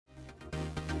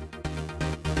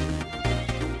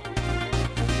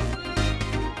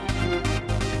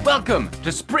Welcome to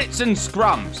Spritz and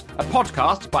Scrums, a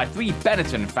podcast by three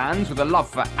Benetton fans with a love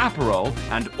for Aperol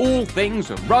and all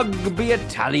things rugby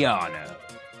Italiano.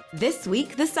 This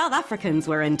week, the South Africans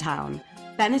were in town.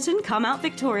 Benetton come out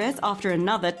victorious after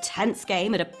another tense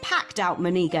game at a packed-out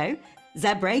Monigo.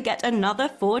 Zebre get another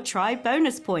 4-try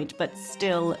bonus point, but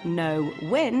still no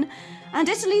win. And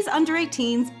Italy's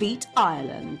under-18s beat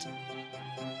Ireland.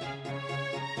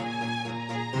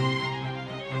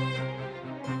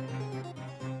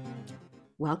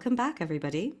 Welcome back,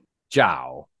 everybody.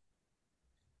 Ciao.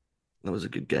 That was a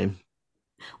good game.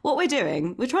 What we're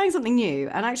doing, we're trying something new,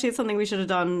 and actually it's something we should have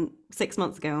done 6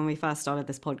 months ago when we first started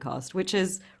this podcast, which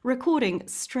is recording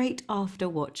straight after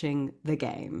watching the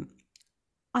game.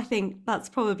 I think that's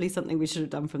probably something we should have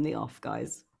done from the off,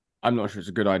 guys. I'm not sure it's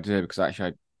a good idea because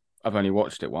actually I've only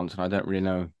watched it once and I don't really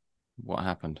know what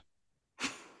happened.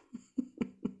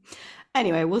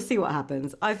 Anyway, we'll see what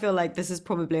happens. I feel like this is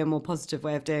probably a more positive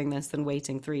way of doing this than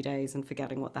waiting 3 days and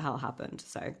forgetting what the hell happened.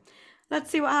 So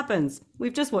let's see what happens.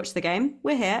 We've just watched the game.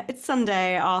 We're here. It's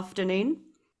Sunday afternoon.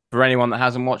 For anyone that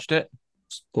hasn't watched it,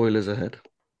 Spoilers ahead.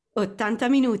 80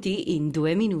 minuti in 2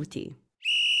 minuti.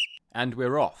 and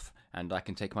we're off. And I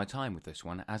can take my time with this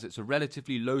one as it's a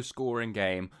relatively low-scoring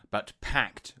game but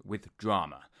packed with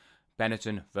drama.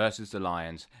 Benetton versus the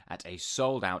Lions at a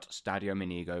sold-out Stadio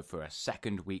Monigo for a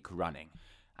second week running.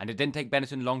 And it didn't take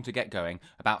Benetton long to get going.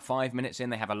 About 5 minutes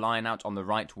in, they have a line out on the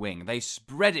right wing. They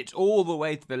spread it all the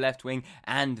way to the left wing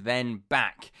and then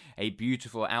back. A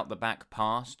beautiful out-the-back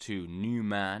pass to new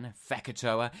man,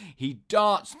 Fekitoa. He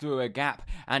darts through a gap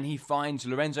and he finds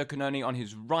Lorenzo Canone on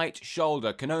his right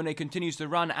shoulder. Canone continues to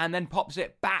run and then pops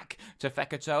it back to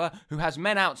Fekitoa, who has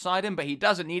men outside him, but he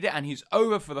doesn't need it and he's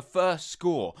over for the first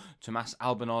score. Tomas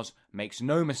Albanos makes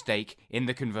no mistake in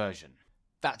the conversion.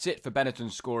 That's it for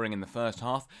Benetton's scoring in the first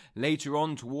half. Later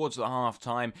on, towards the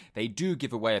half-time, they do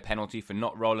give away a penalty for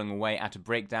not rolling away at a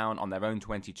breakdown on their own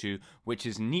 22, which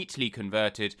is neatly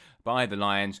converted by the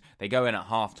Lions. They go in at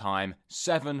half-time,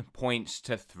 7 points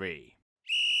to 3.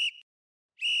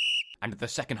 And the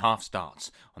second half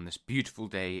starts on this beautiful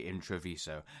day in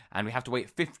Treviso. And we have to wait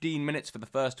 15 minutes for the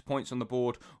first points on the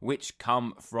board, which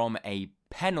come from a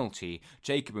penalty.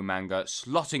 Jacob Umanga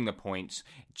slotting the points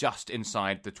just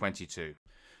inside the 22.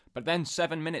 But then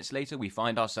 7 minutes later, we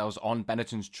find ourselves on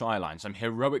Benetton's try line. Some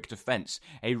heroic defence,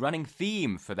 a running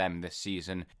theme for them this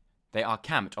season. They are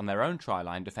camped on their own try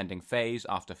line, defending phase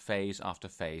after phase after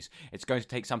phase. It's going to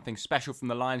take something special from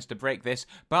the Lions to break this,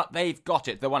 but they've got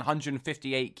it. The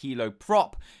 158-kilo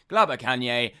prop,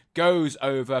 Glabakanye, goes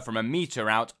over from a metre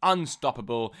out,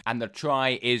 unstoppable, and the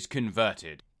try is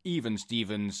converted. Even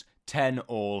Stevens,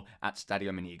 10-all at Stadio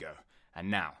Monigo. And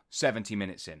now, 70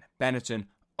 minutes in, Benetton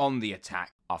on the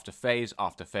attack. After phase,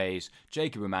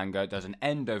 Jacob Umanga does an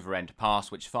end-over-end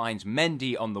pass which finds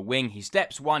Mendy on the wing. He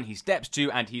steps one, he steps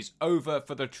two, and he's over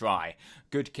for the try.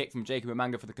 Good kick from Jacob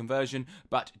Umanga for the conversion,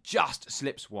 but just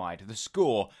slips wide. The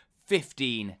score,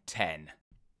 15-10.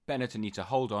 Benetton need to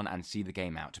hold on and see the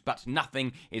game out, but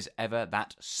nothing is ever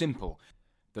that simple.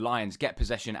 The Lions get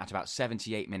possession at about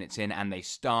 78 minutes in, and they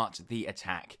start the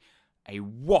attack. A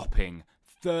whopping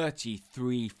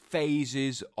 33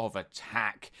 phases of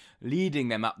attack, leading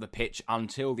them up the pitch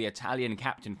until the Italian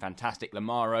captain, Fantastic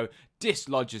Lamaro,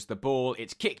 dislodges the ball.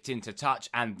 It's kicked into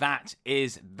touch, and that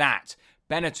is that.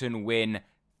 Benetton win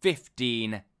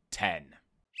 15-10. That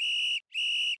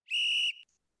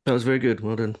was very good.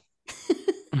 Well done.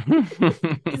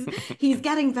 He's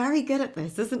getting very good at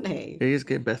this, isn't he? He is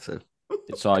getting better.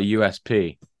 It's our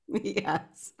USP.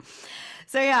 Yes.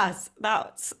 So yes,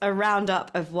 that's a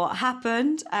roundup of what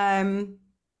happened. How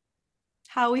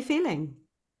are we feeling?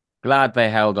 Glad they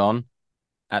held on.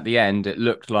 At the end, it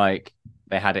looked like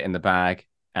they had it in the bag,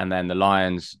 and then the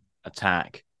Lions'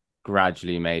 attack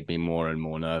gradually made me more and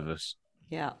more nervous.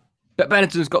 Yeah. But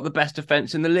Benetton's got the best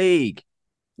defence in the league.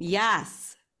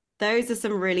 Yes. Those are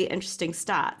some really interesting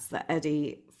stats that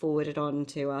Eddie forwarded on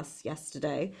to us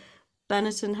yesterday.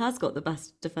 Benetton has got the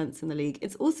best defence in the league.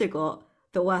 It's also got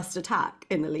the worst attack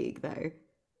in the league, though.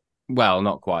 Well,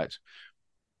 not quite.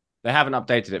 They haven't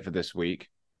updated it for this week,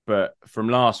 but from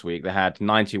last week, they had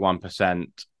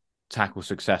 91% tackle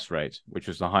success rate, which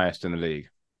was the highest in the league.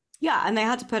 Yeah, and they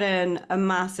had to put in a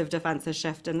massive defensive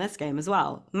shift in this game as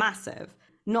well. Massive.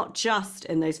 Not just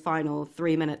in those final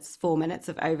 3 minutes, 4 minutes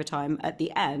of overtime at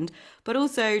the end, but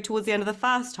also towards the end of the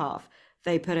first half.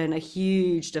 They put in a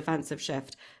huge defensive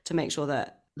shift to make sure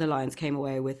that the Lions came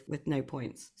away with no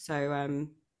points. So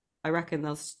I reckon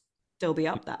they'll still be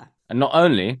up there. And not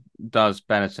only does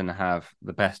Benetton have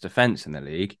the best defence in the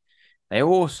league, they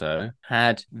also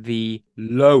had the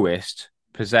lowest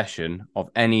possession of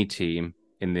any team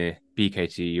in the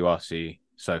BKT URC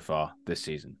so far this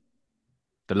season.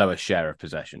 The lowest share of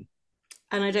possession.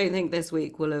 And I don't think this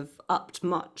week will have upped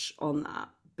much on that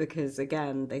because,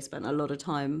 again, they spent a lot of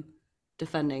time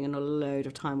defending and a load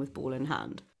of time with ball in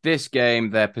hand. This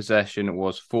game, their possession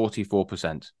was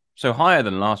 44%. So higher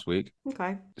than last week.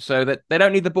 Okay. So that they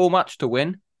don't need the ball much to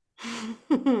win.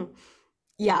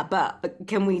 Yeah, but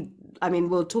can we... I mean,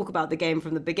 we'll talk about the game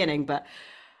from the beginning, but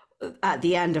at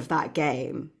the end of that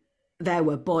game, there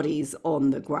were bodies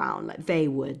on the ground. Like, they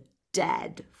were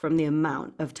dead from the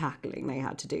amount of tackling they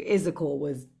had to do. Issaquah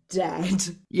was dead.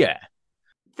 Yeah.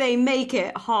 They make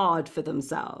it hard for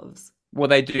themselves. Well,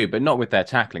 they do, but not with their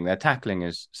tackling. Their tackling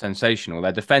is sensational.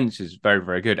 Their defense is very,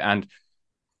 very good. And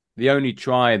the only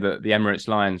try that the Emirates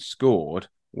Lions scored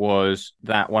was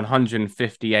that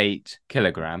 158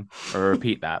 kilogram, or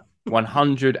repeat that,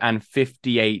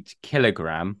 158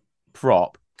 kilogram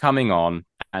prop coming on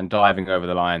and diving over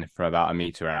the line for about a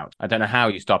meter out. I don't know how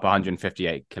you stop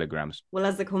 158 kilograms. Well,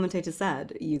 as the commentator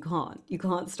said, you can't. You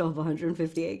can't stop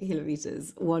 158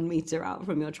 kilometers 1 meter out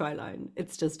from your try line.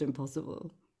 It's just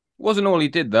impossible. Wasn't all he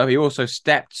did, though. He also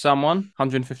stepped someone,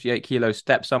 158 kilos,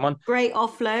 stepped someone. Great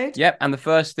offload. Yep, and the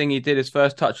first thing he did, his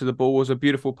first touch of the ball, was a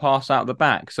beautiful pass out the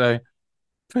back. So,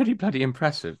 pretty bloody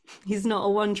impressive. He's not a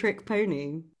one-trick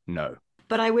pony. No.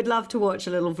 But I would love to watch a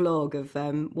little vlog of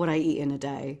what I eat in a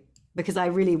day, because I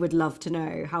really would love to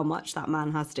know how much that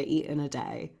man has to eat in a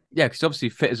day. Yeah, because he's obviously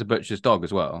fit as a butcher's dog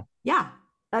as well. Yeah,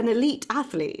 an elite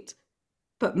athlete,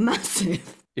 but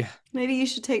massive. Yeah. Maybe you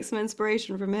should take some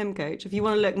inspiration from him, coach. If you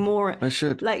want to look more... I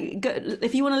should.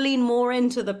 If you want to lean more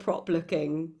into the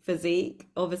prop-looking physique,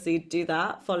 obviously do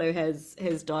that. Follow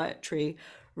his dietary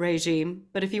regime.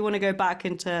 But if you want to go back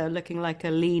into looking like a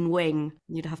lean wing,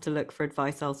 you'd have to look for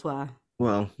advice elsewhere.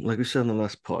 Well, like we said on the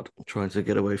last pod, I'm trying to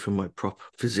get away from my prop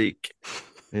physique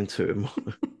into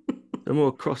a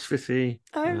more CrossFit-y,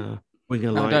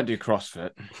 winger No, like. don't do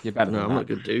CrossFit. You're better No, than I'm that. not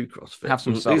going to do CrossFit. Have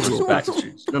some These are all self-respect.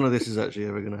 attitudes. None of this is actually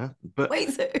ever going to happen. But Wait,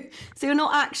 so you're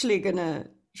not actually going to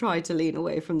try to lean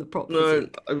away from the prop no,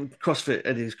 physique? CrossFit.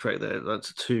 Eddie's correct there.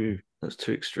 That's too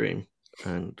extreme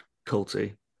and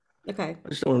culty. Okay. I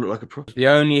just don't want to look like a prop. The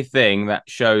only thing that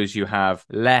shows you have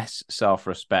less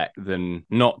self-respect than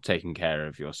not taking care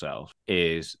of yourself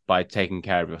is by taking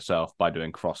care of yourself by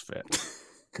doing CrossFit.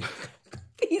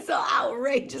 These are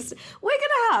outrageous.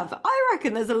 I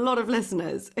reckon there's a lot of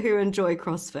listeners who enjoy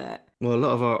CrossFit. Well, a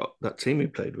lot of that team we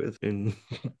played with in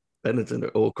Benetton are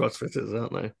all CrossFitters,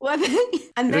 aren't they? Well, and You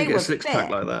they don't get were a six fit. pack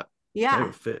like that. They Yeah,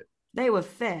 were fit. they were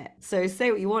fit. So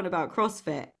say what you want about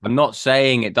CrossFit. I'm not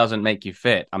saying it doesn't make you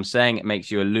fit. I'm saying it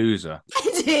makes you a loser.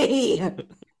 Eddie!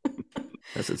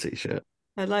 That's a t-shirt.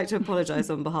 I'd like to apologise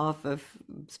on behalf of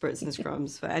Spritz and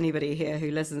Scrums for anybody here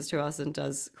who listens to us and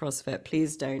does CrossFit.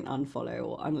 Please don't unfollow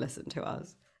or unlisten to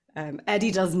us.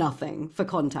 Eddie does nothing for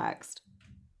context.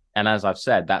 And as I've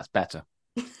said, that's better.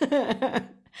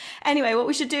 Anyway, what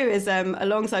we should do is,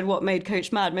 alongside what made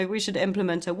Coach mad, maybe we should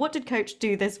implement what did Coach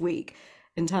do this week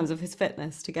in terms of his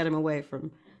fitness to get him away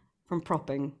from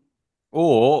propping.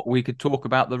 Or we could talk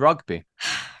about the rugby.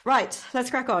 Right, let's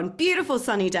crack on. Beautiful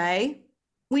sunny day.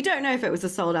 We don't know if it was a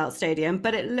sold-out stadium,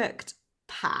 but it looked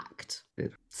packed.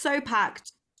 Good. So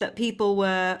packed that people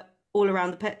were all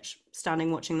around the pitch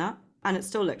standing watching that, and it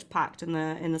still looked packed in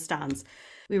the stands.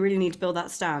 We really need to build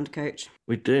that stand, Coach.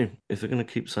 We do. If they're going to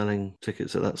keep selling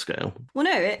tickets at that scale. Well,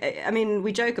 no, I mean,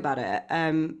 we joke about it,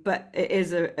 but it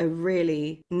is a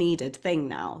really needed thing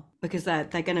now because they're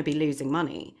going to be losing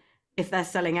money. If they're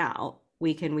selling out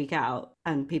week in, week out,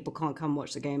 and people can't come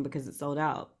watch the game because it's sold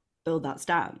out, build that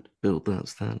stand. Build that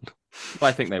stand. But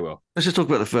I think they will. Let's just talk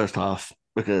about the first half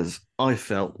because I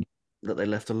felt that they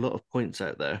left a lot of points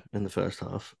out there in the first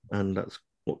half, and that's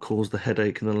what caused the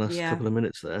headache in the last couple of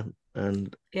minutes there.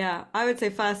 And yeah, I would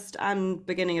say first and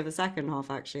beginning of the second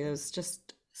half, actually. It was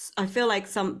just, I feel like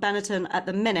some Benetton at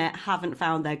the minute haven't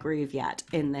found their groove yet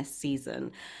in this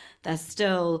season. They're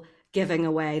still giving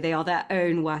away, they are their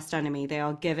own worst enemy. They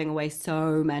are giving away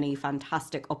so many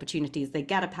fantastic opportunities. They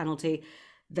get a penalty,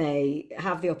 they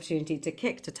have the opportunity to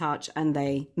kick to touch and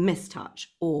they mistouch,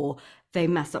 or they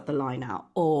mess up the line out,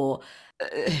 or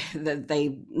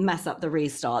they mess up the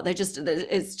restart.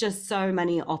 It's just so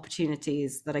many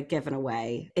opportunities that are given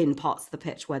away in parts of the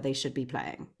pitch where they should be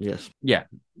playing. yes, Yeah,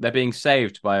 they're being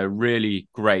saved by a really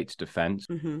great defence.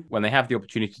 Mm-hmm. When they have the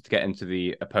opportunity to get into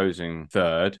the opposing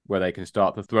third, where they can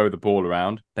start to throw the ball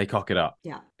around, they cock it up.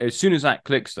 Yeah. As soon as that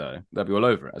clicks, though, they'll be all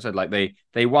over it. I said, like,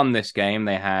 they won this game.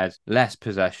 They had less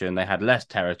possession, they had less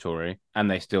territory,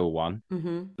 and they still won.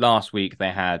 Mm-hmm. Last week,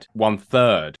 they had 1/3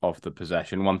 1/3 of the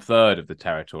possession, 1/3 of the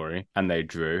territory, and they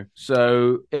drew.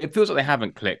 So it feels like they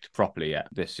haven't clicked properly yet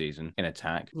this season in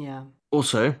attack. Yeah.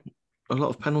 Also, a lot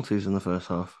of penalties in the first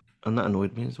half, and that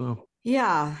annoyed me as well.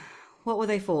 Yeah. What were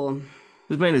they for?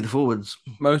 It was mainly the forwards.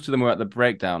 Most of them were at the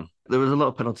breakdown. There was a lot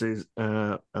of penalties,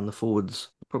 and the forwards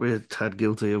probably a tad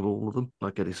guilty of all of them.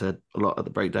 Like Eddie said, a lot at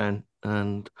the breakdown,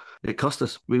 and it cost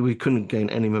us. We couldn't gain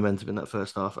any momentum in that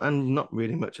first half, and not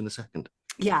really much in the second.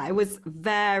 Yeah, it was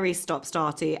very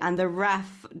stop-starty, and the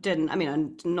ref didn't. I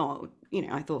mean, not,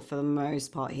 I thought for the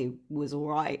most part he was all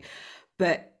right,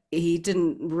 but he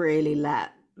didn't really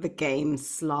let the game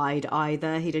slide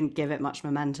either. He didn't give it much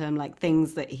momentum, like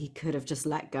things that he could have just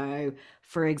let go.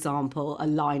 For example, a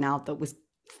line out that was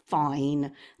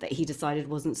fine that he decided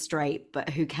wasn't straight, but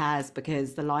who cares,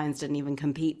 because the Lions didn't even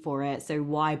compete for it, so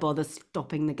why bother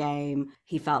stopping the game?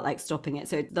 He felt like stopping it.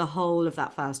 So the whole of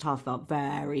that first half felt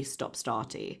very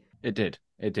stop-starty. It did.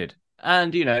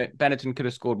 And, Benetton could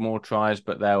have scored more tries,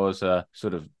 but there was a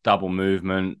sort of double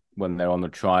movement when they're on the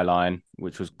try line,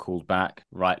 which was called back,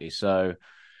 rightly so.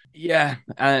 Yeah,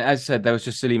 and as I said, there was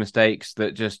just silly mistakes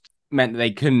that just meant that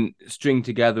they couldn't string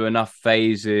together enough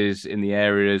phases in the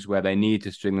areas where they need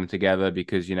to string them together,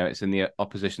 because, it's in the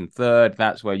opposition third.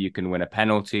 That's where you can win a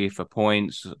penalty for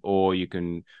points, or you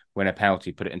can win a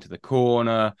penalty, put it into the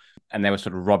corner. And they were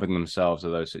sort of robbing themselves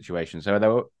of those situations. So they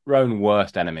were their own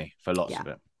worst enemy for lots of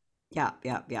it.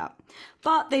 Yeah.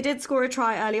 But they did score a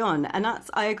try early on. And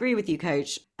I agree with you,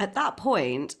 Coach. At that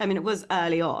point, I mean, it was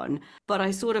early on, but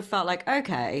I sort of felt like,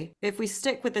 okay, if we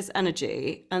stick with this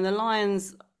energy, and the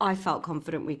Lions, I felt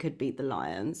confident we could beat the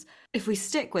Lions. If we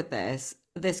stick with this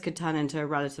could turn into a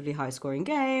relatively high scoring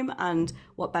game. And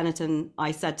what Benetton,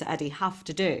 I said to Eddie, have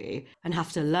to do and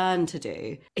have to learn to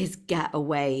do is get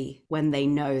away when they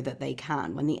know that they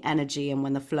can, when the energy and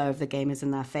when the flow of the game is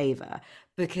in their favour.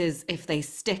 Because if they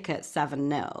stick at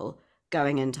 7-0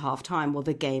 going into half time, well,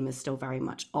 the game is still very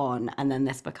much on. And then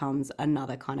this becomes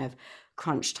another kind of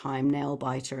crunch time nail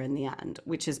biter in the end,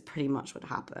 which is pretty much what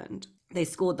happened. They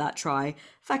scored that try.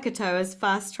 Fekitoa's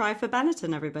first try for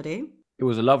Benetton, everybody. It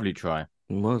was a lovely try.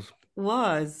 It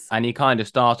was. And he kind of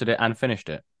started it and finished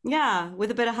it. Yeah,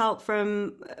 with a bit of help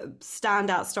from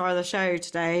standout star of the show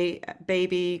today,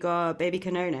 baby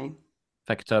Kanone.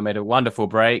 Fekitoa made a wonderful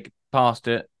break, passed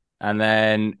it, and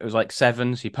then it was like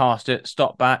sevens. He passed it,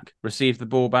 stopped back, received the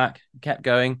ball back, kept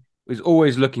going. He was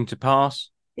always looking to pass.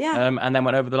 Yeah. And then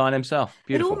went over the line himself.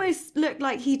 Beautiful. It almost looked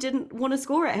like he didn't want to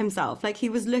score it himself. Like he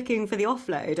was looking for the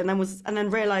offload and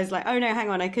then realised like, oh no, hang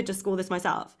on, I could just score this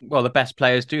myself. Well, the best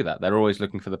players do that. They're always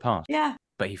looking for the pass. Yeah.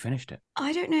 But he finished it.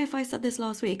 I don't know if I said this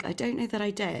last week. I don't know that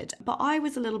I did. But I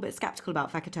was a little bit sceptical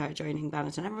about Fekitoa joining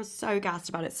Benetton. Everyone was so gassed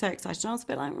about it, so excited. I was a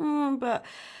bit like, but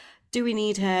do we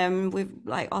need him? We've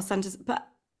like our centres. But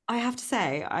I have to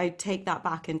say, I take that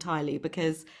back entirely,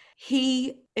 because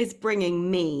he is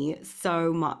bringing me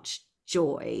so much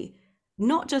joy,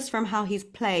 not just from how he's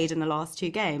played in the last 2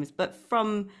 games, but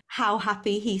from how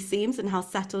happy he seems and how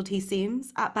settled he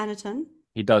seems at Benetton.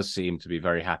 He does seem to be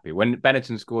very happy. When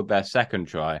Benetton scored their second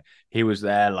try, he was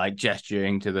there like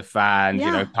gesturing to the fans,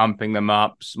 pumping them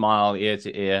up, smile ear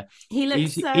to ear. He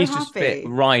looks he's happy. Just fit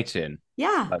right in.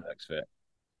 Yeah. That looks fit.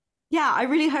 Yeah, I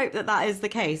really hope that is the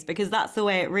case, because that's the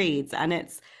way it reads, and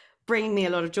it's bringing me a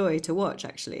lot of joy to watch,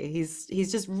 actually.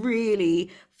 He's just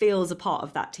really feels a part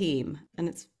of that team, and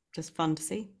it's just fun to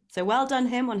see. So well done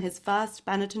him on his first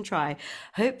Benetton try.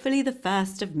 Hopefully the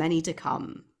first of many to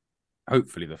come.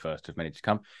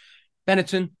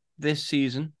 Benetton, this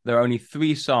season, there are only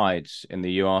 3 sides in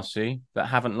the URC that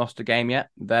haven't lost a game yet.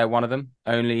 They're one of them.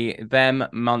 Only them,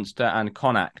 Munster and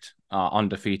Connacht are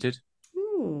undefeated.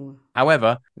 Ooh.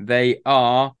 However, they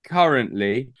are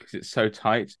currently, because it's so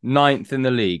tight, 9th in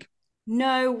the league.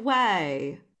 No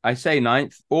way. I say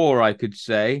 9th, or I could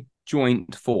say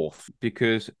joint 4th,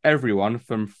 because everyone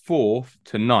from 4th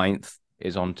to 9th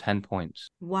is on 10 points.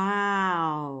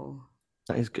 Wow.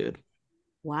 That is good.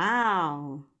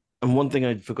 Wow. And one thing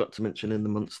I forgot to mention in the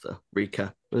Munster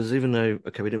recap was, even though,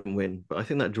 okay, we didn't win, but I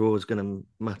think that draw is going to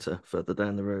matter further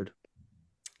down the road.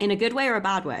 In a good way or a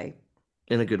bad way?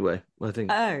 In a good way. I think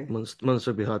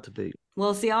Munster would be hard to beat.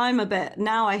 Well, see, I'm a bit...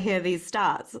 Now I hear these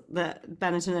stats that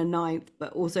Benetton are 9th,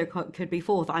 but also could be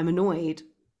 4th. I'm annoyed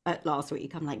at last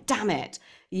week. I'm like, damn it.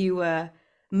 You were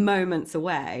moments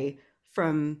away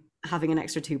from having an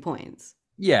extra 2 points.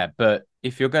 Yeah, but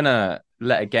if you're going to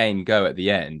let a game go at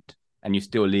the end and you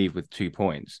still leave with 2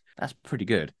 points, that's pretty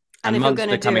good. And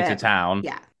Munster coming to town,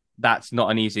 that's not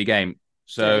an easy game.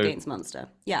 So against Munster.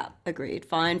 Yeah, agreed.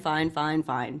 Fine.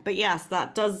 But yes,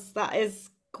 that is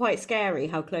quite scary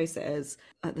how close it is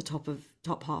at the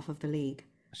top half of the league.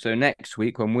 So next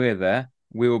week when we're there,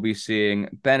 we will be seeing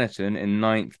Benetton in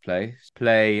 9th place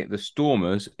play the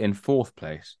Stormers in 4th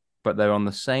place, but they're on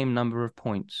the same number of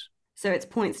points. So it's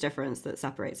points difference that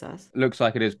separates us. Looks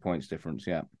like it is points difference,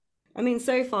 yeah. I mean,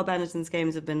 so far Benetton's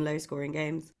games have been low-scoring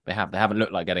games. They haven't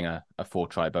looked like getting a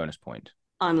 4-try bonus point.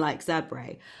 Unlike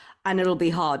Zebre. And it'll be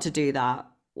hard to do that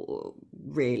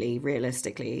really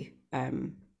realistically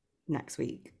next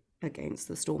week against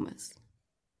the Stormers.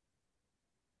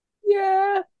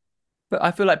 Yeah. But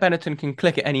I feel like Benetton can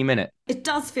click at any minute. It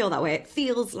does feel that way. It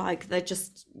feels like they're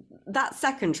just... That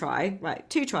second try, right,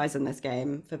 2 tries in this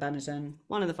game for Benetton.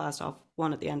 1 in the first half,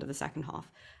 1 at the end of the second half.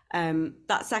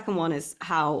 That second one is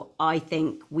how I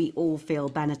think we all feel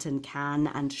Benetton can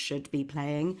and should be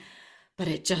playing. But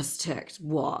it just took,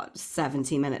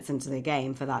 70 minutes into the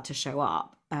game for that to show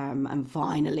up. And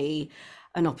finally,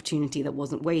 an opportunity that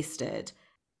wasn't wasted.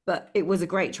 But it was a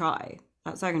great try.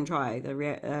 That second try, the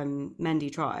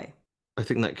Mendy try. I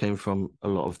think that came from a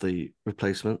lot of the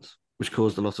replacements, which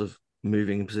caused a lot of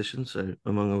moving in position. So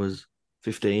Umunga was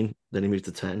 15, then he moved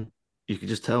to 10. You could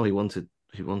just tell he wanted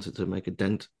to make a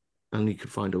dent, and he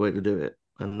could find a way to do it.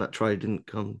 And that try didn't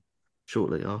come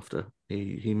shortly after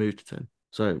he moved to 10.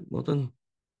 So well done.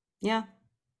 Yeah.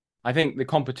 I think the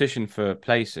competition for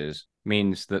places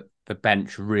means that the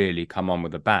bench really come on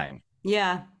with a bang.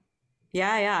 Yeah.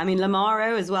 I mean,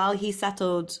 Lamaro as well, he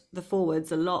settled the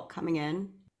forwards a lot coming in.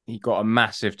 He got a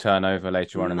massive turnover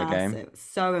later on in the game.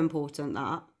 So important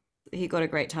that. He got a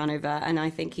great turnover, and I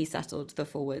think he settled the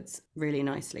forwards really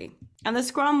nicely. And the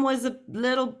scrum was a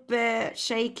little bit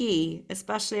shaky,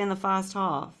 especially in the first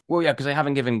half. Well, yeah, because they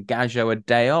haven't given Gajo a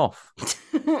day off.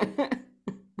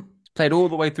 Played all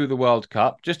the way through the World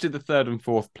Cup, just did the 3rd and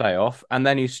 4th playoff, and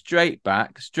then he's straight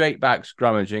back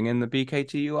scrummaging in the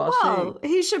BKT URC. Well,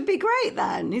 he should be great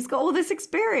then. He's got all this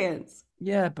experience.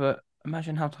 Yeah, but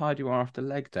imagine how tired you are after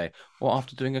leg day or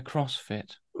after doing a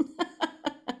CrossFit.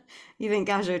 You think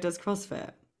Gajo does CrossFit?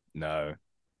 No.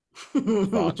 He's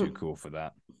far too cool for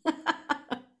that.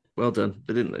 Well done.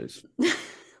 They didn't lose.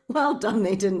 Well done,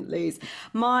 they didn't lose.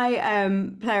 My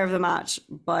player of the match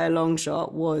by a long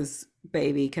shot was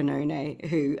Baby Kanone,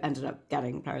 who ended up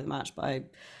getting player of the match, but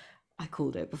I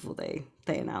called it before they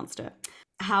announced it.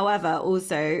 However,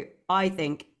 also, I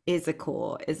think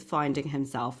Issacore is finding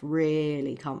himself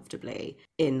really comfortably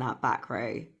in that back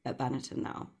row at Benetton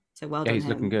now. So well done. He's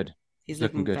looking good. He's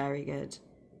looking good. Very good.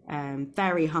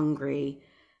 Very hungry,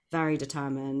 very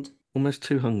determined. Almost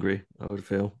too hungry, I would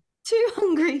feel. Too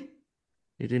hungry.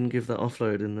 He didn't give that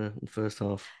offload in the first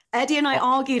half. Eddie and I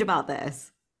argued about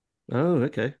this. Oh,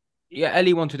 okay. Yeah,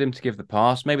 Ellie wanted him to give the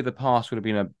pass. Maybe the pass would have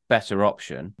been a better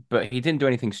option, but he didn't do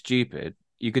anything stupid.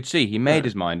 You could see he made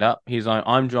his mind up. He's like,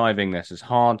 I'm driving this as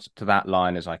hard to that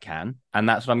line as I can, and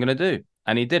that's what I'm going to do.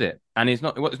 And he did it. And it's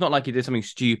not like he did something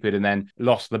stupid and then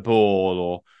lost the ball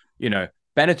or,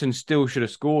 Benetton still should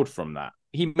have scored from that.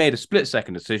 He made a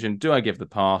split-second decision. Do I give the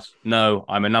pass? No,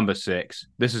 I'm a number 6.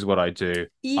 This is what I do.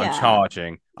 Yeah. I'm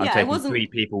charging. I'm taking 3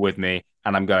 people with me,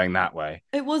 and I'm going that way.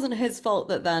 It wasn't his fault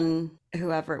that then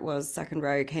whoever it was, second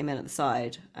row, came in at the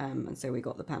side, and so we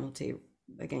got the penalty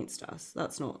against us.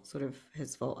 That's not sort of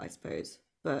his fault, I suppose.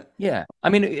 But yeah, I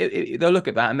mean, they'll look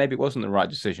at that, and maybe it wasn't the right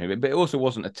decision, but it also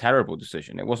wasn't a terrible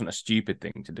decision. It wasn't a stupid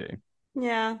thing to do.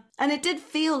 Yeah, and it did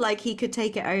feel like he could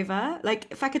take it over. Like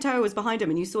Fekitoa was behind him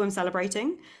and you saw him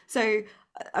celebrating. So,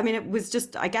 I mean, it was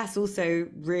just, I guess, also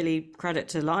really credit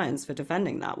to Lions for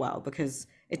defending that well, because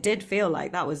it did feel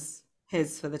like that was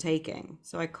his for the taking.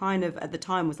 So I kind of, at the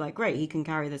time, was like, great, he can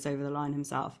carry this over the line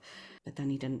himself. But then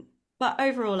he didn't. But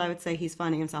overall, I would say he's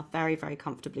finding himself very, very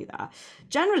comfortably there.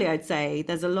 Generally, I'd say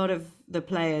there's a lot of the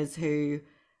players who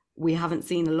we haven't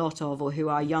seen a lot of, or who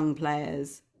are young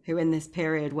players, who in this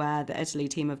period where the Italy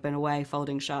team have been away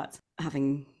folding shirts,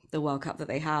 having the World Cup that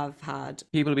they have had.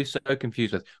 People will be so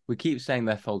confused with, we keep saying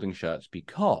they're folding shirts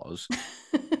because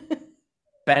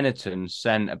Benetton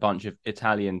sent a bunch of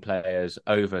Italian players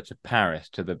over to Paris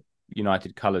to the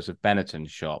United Colours of Benetton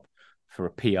shop for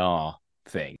a PR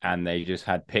thing, and they just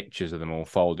had pictures of them all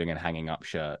folding and hanging up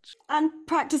shirts and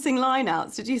practicing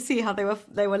lineouts. Did you see how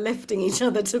they were lifting each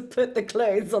other to put the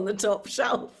clothes on the top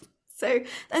shelf? So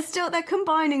they're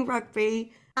combining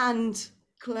rugby and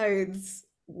clothes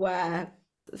wear.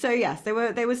 So yes, they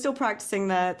were still practicing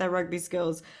their rugby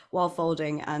skills while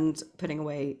folding and putting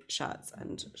away shirts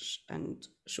and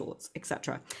shorts,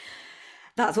 etc.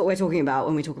 That's what we're talking about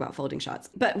when we talk about folding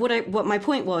shirts. But what my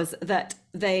point was that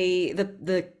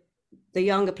the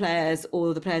younger players,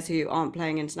 or the players who aren't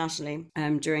playing internationally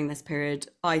during this period,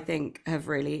 I think have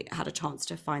really had a chance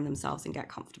to find themselves and get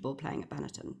comfortable playing at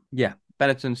Benetton. Yeah,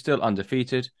 Benetton still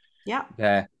undefeated. Yeah.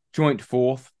 They're joint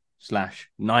 4th,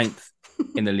 8th/9th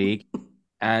in the league,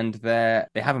 and they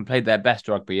haven't played their best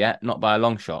rugby yet, not by a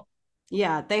long shot.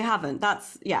 Yeah, they haven't.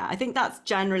 I think that's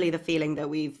generally the feeling that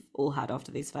we've all had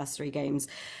after these first 3 games.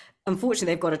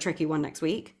 Unfortunately, they've got a tricky one next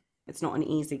week. It's not an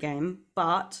easy game,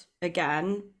 but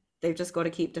again, they've just got to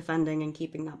keep defending and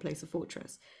keeping that place a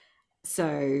fortress.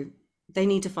 So they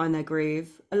need to find their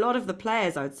groove. A lot of the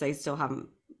players, I would say, still haven't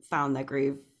found their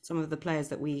groove. Some of the players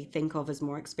that we think of as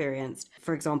more experienced,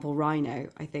 for example, Rhino,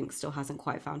 I think still hasn't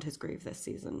quite found his groove this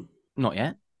season. Not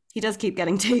yet. He does keep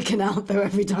getting taken out, though,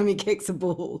 every time he kicks a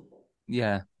ball.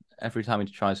 Yeah, every time he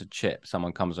tries a chip,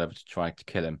 someone comes over to try to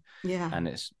kill him. Yeah. And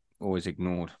it's always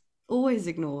ignored. Always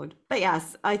ignored. But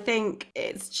yes, I think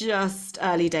it's just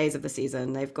early days of the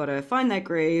season. They've got to find their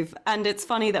groove. And it's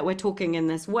funny that we're talking in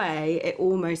this way. It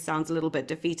almost sounds a little bit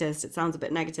defeatist. It sounds a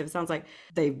bit negative. It sounds like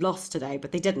they lost today,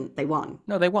 but they didn't. They won.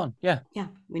 No, they won. Yeah. Yeah,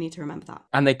 we need to remember that.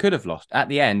 And they could have lost. At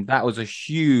the end, that was a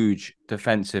huge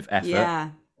defensive effort.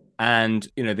 Yeah. And,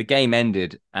 the game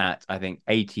ended at, I think,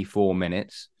 84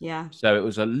 minutes. Yeah. So it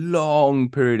was a long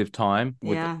period of time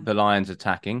with the Lions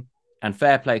attacking. And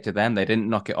fair play to them. They didn't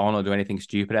knock it on or do anything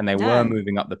stupid. And they were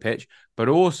moving up the pitch. But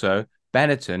also,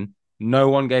 Benetton, no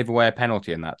one gave away a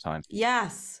penalty in that time.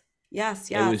 Yes. Yes.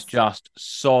 It was just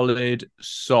solid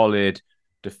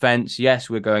defense. Yes,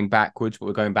 we're going backwards, but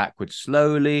we're going backwards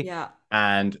slowly. Yeah.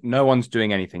 And no one's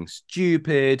doing anything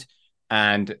stupid.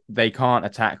 And they can't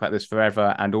attack like this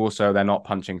forever. And also, they're not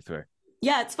punching through.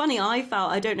 Yeah, it's funny.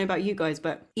 I don't know about you guys,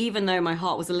 but even though my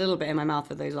heart was a little bit in my mouth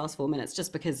for those last 4 minutes,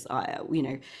 just because,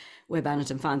 we're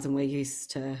Benetton fans and we're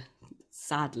used to,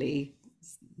 sadly,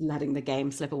 letting the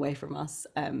game slip away from us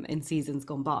in seasons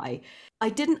gone by. I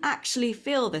didn't actually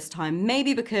feel this time,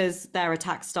 maybe because their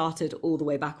attack started all the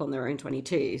way back on their own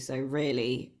 22. So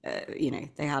really,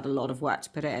 they had a lot of work to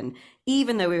put in.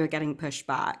 Even though we were getting pushed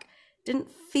back,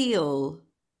 didn't feel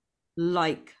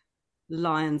like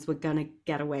Lions were going to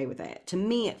get away with it. To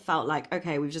me, it felt like,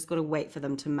 okay, we've just got to wait for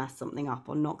them to mess something up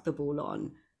or knock the ball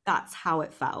on. That's how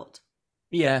it felt.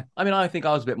 Yeah, I mean, I think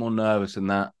I was a bit more nervous than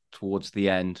that towards the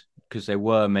end because they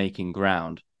were making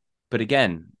ground. But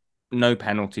again, no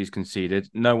penalties conceded.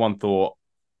 No one thought,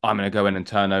 I'm going to go in and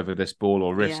turn over this ball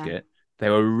or risk it. They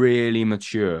were really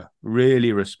mature,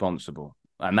 really responsible.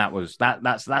 And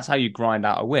that's how you grind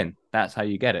out a win. That's how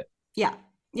you get it. Yeah.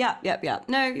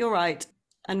 No, you're right.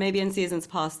 And maybe in seasons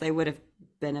past, they would have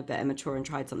been a bit immature and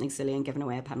tried something silly and given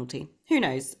away a penalty. Who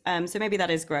knows? So maybe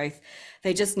that is growth.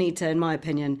 They just need to, in my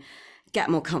opinion, get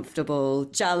more comfortable,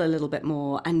 gel a little bit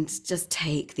more, and just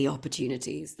take the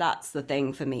opportunities. That's the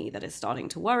thing for me that is starting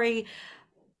to worry.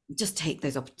 Just take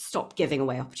those, stop giving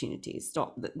away opportunities.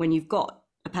 Stop. When you've got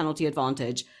a penalty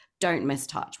advantage, don't miss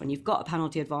touch. When you've got a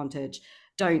penalty advantage,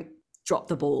 don't drop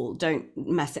the ball. Don't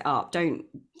mess it up. Don't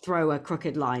throw a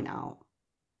crooked line out.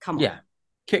 Come on. Yeah.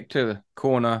 Kick to the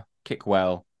corner, kick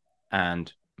well,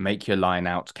 and make your line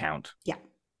outs count. Yeah.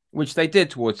 Which they did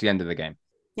towards the end of the game.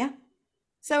 Yeah.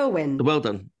 So a win. Well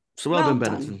done. Well done,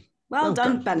 Benetton. Well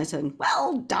done, Benetton.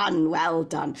 Well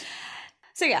done.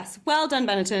 So yes, well done,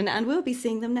 Benetton. And we'll be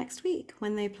seeing them next week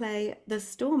when they play the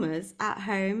Stormers at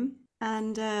home.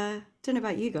 And don't know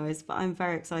about you guys, but I'm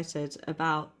very excited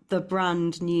about the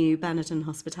brand new Benetton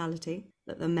hospitality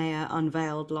that the mayor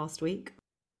unveiled last week.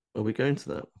 Are we going to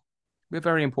that? We're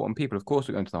very important people. Of course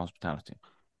we're going to the hospitality.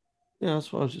 Yeah,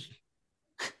 that's what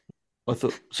I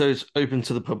thought. So it's open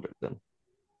to the public then?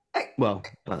 Well,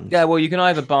 plans. Yeah, well, you can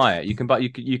either buy it. You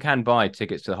can buy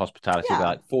tickets to the hospitality. They're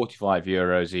like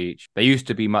 €45 each. They used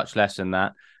to be much less than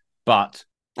that, but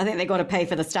I think they got to pay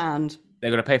for the stand. They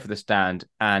got to pay for the stand,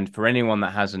 and for anyone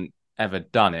that hasn't ever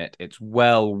done it, it's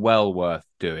well worth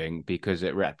doing because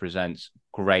it represents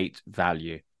great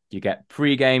value. You get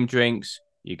pre-game drinks.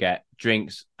 You get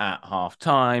drinks at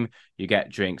half-time. You get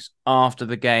drinks after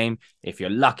the game. If you're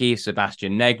lucky,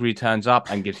 Sebastian Negri turns up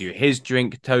and gives you his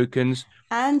drink tokens.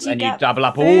 And you double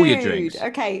up food. All your drinks.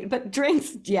 Okay, but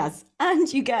drinks, yes.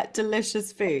 And you get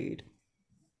delicious food.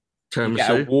 Tiramisu. You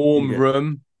get a warm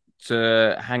room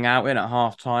to hang out in at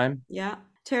half-time. Yeah.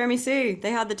 Tiramisu. They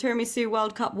had the Tiramisu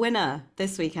World Cup winner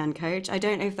this weekend, Coach. I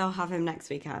don't know if they'll have him next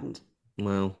weekend.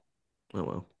 Well, oh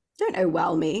well. Don't know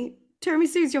well me.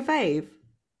 Tiramisu's your fave.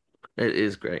 It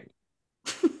is great.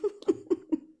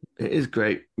 It is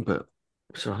great, but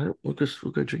it's all right. We'll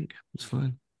go drink. It's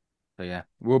fine. So yeah,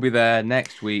 we'll be there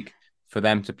next week for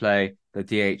them to play the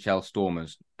DHL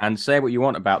Stormers. And say what you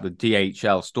want about the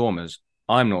DHL Stormers,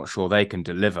 I'm not sure they can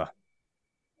deliver.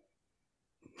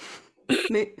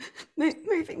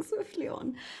 Moving swiftly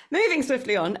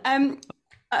on.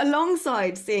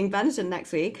 Alongside seeing Benetton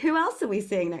next week, who else are we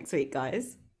seeing next week,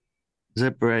 guys?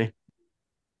 Zebre.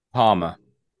 Palmer.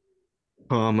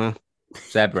 Parma.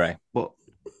 Zebre. What?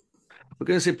 We're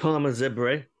going to say Parma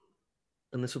Zebre,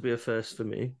 and this will be a first for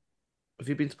me. Have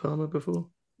you been to Parma before?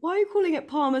 Why are you calling it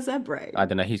Parma Zebre? I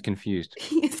don't know. He's confused.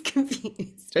 He is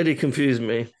confused. Eddie confused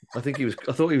me. I thought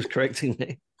he was correcting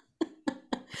me.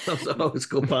 I was like, oh, it's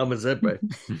called Parma Zebre.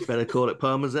 Better call it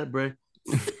Parma Zebre.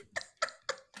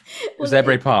 Well,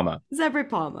 Zebre Parma. Zebre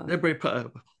Parma. Zebre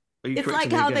Parma. Are you It's correcting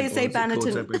like me how again, they or say is it called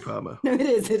Bannerton. Zebre Parma. No, it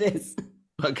is. It is.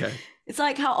 Okay. It's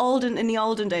like how in the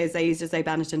olden days they used to say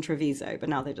Bannerton Treviso, but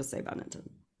now they just say Bannerton.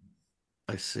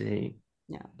 I see.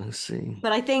 Yeah. I see.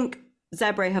 But I think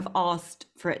Zebre have asked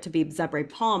for it to be Zebre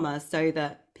Parma so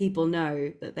that people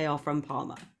know that they are from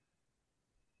Parma.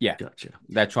 Yeah. Gotcha.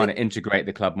 They're trying to integrate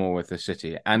the club more with the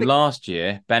city. And last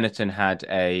year, Benetton had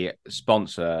a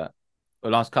sponsor. The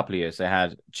last couple of years, they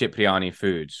had Cipriani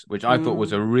Foods, which I thought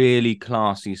was a really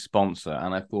classy sponsor.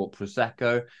 And I thought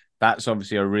Prosecco, that's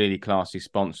obviously a really classy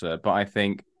sponsor. But I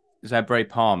think Zebre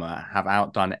Parma have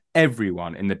outdone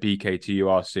everyone in the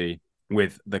BKTURC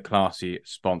with the classy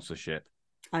sponsorship.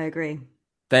 I agree.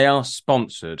 They are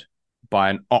sponsored by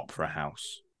an opera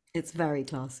house. It's very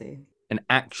classy. An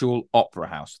actual opera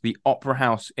house. The opera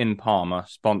house in Parma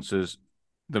sponsors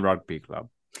the rugby club.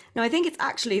 No, I think it's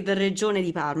actually the Regione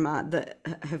di Parma that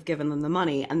have given them the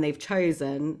money, and they've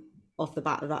chosen off the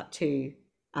bat of that to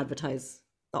advertise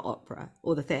the opera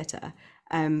or the theatre.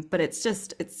 But it's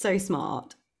so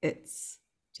smart. It's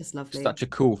just lovely. Such a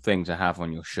cool thing to have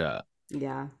on your shirt.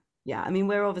 Yeah. I mean,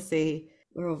 we're obviously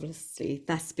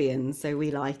thespians, so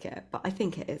we like it. But I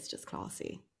think it is just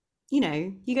classy. You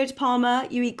know, you go to Parma,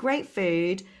 you eat great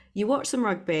food, you watch some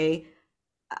rugby,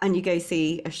 and you go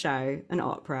see a show, an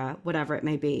opera, whatever it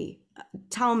may be.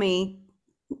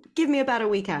 Give me a better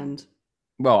weekend.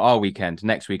 Well, our weekend,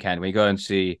 next weekend, we go and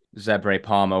see Zebre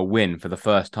Parma win for the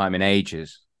first time in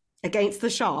ages. Against the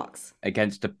Sharks.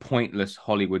 Against the pointless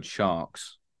Hollywood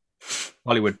Sharks.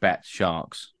 Hollywood Bet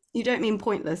Sharks. You don't mean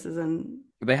pointless as in...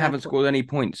 They haven't scored any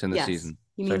points in the season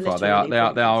so far.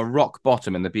 They are rock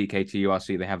bottom in the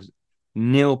BKTURC. They have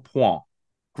 0 points.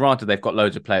 Granted, they've got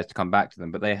loads of players to come back to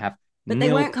them, but they have But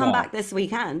they won't come back this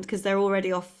weekend because they're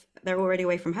already off. They're already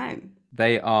away from home.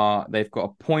 They've got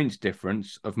a point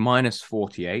difference of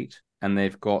 -48, and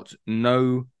they've got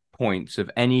no points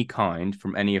of any kind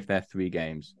from any of their 3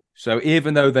 games. So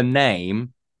even though the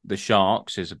name, the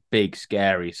Sharks, is a big,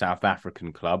 scary South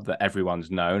African club that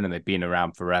everyone's known and they've been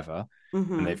around forever,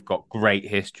 and they've got great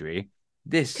history,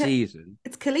 this season...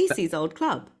 It's Khaleesi's old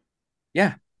club.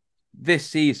 Yeah. This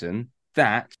season,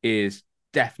 that is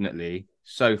definitely,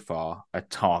 so far, a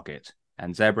target.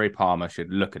 And Zebre Parma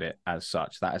should look at it as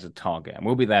such. That is a target. And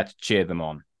we'll be there to cheer them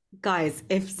on. Guys,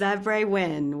 if Zebre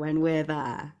win when we're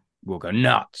there... we'll go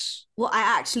nuts. Well,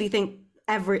 I actually think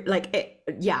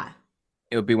It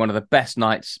would be one of the best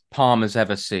nights Parma's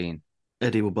ever seen.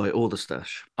 Eddie will buy all the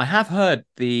stash. I have heard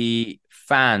the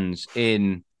fans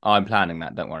in... I'm planning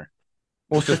that, don't worry.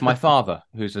 Also, it's my father,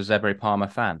 who's a Zebre Parma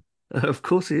fan. Of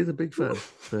course, he is a big fan.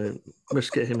 So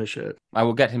must get him a shirt. I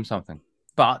will get him something.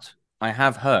 But I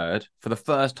have heard, for the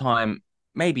first time,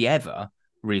 maybe ever,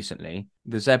 recently,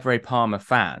 the Zebre Parma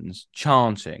fans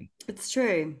chanting. It's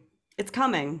true. It's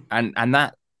coming. And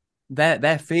that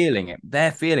they're feeling it.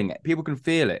 They're feeling it. People can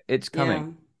feel it. It's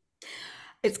coming. Yeah.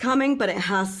 It's coming, but it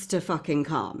has to fucking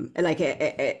come. Like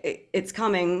it's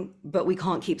coming, but we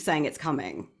can't keep saying it's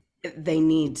coming. They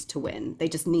need to win. They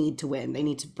just need to win. They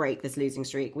need to break this losing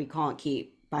streak. We can't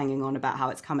keep banging on about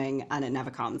how it's coming and it never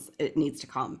comes. It needs to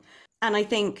come. And I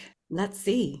think, let's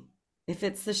see if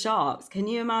it's the Sharks. Can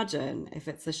you imagine if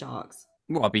it's the Sharks?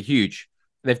 Well, it'd be huge.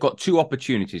 They've got 2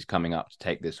 opportunities coming up to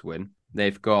take this win.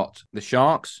 They've got the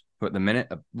Sharks, who at the minute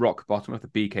are rock bottom of the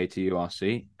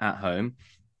BKTURC at home.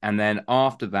 And then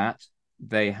after that,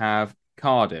 they have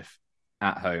Cardiff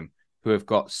at home, who have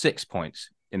got 6 points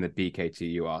in the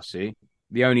BKTURC.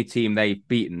 The only team they've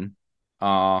beaten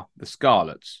are the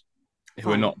Scarlets,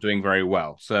 who are not doing very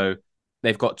well. So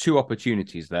they've got 2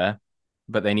 opportunities there,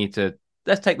 but they need to...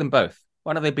 let's take them both.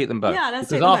 Why don't they beat them both? Yeah, let's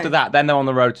because after that, then they're on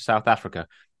the road to South Africa.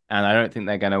 And I don't think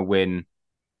they're going to win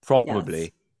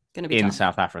probably in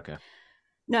South Africa.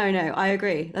 No, I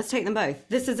agree. Let's take them both.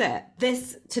 This is it.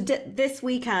 This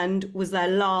weekend was their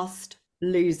last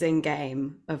losing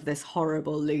game of this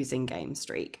horrible losing game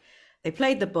streak. They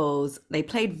played the Bulls. They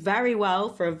played very well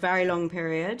for a very long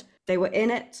period. They were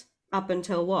in it up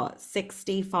until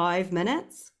 65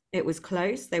 minutes. It was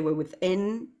close. They were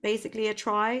within basically a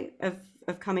try of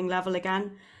coming level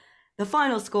again. The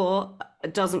final score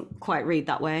doesn't quite read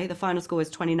that way. The final score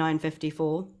is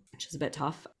 29-54, which is a bit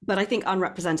tough, but I think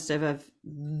unrepresentative of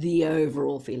the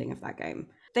overall feeling of that game.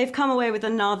 They've come away with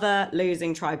another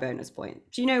losing try bonus point.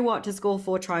 Do you know what? To score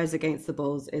 4 tries against the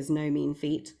Bulls is no mean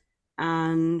feat.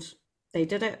 And they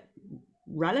did it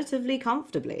relatively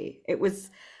comfortably. It was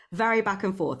very back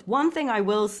and forth. One thing I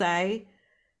will say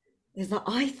is that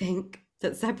I think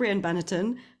that Zebre and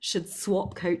Benetton should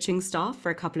swap coaching staff for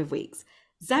a couple of weeks.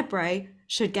 Zebre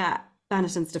should get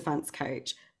Benetton's defense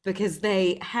coach because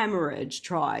they hemorrhage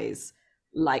tries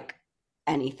like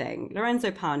anything.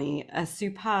 Lorenzo Pani, a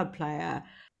superb player,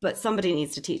 but somebody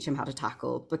needs to teach him how to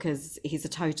tackle because he's a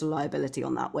total liability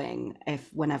on that wing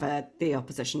whenever the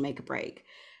opposition make a break.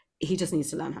 He just needs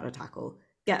to learn how to tackle.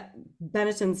 Get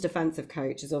Benetton's defensive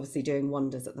coach is obviously doing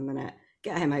wonders at the minute.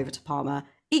 Get him over to Palmer.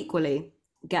 Equally,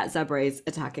 get Zebre's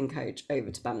attacking coach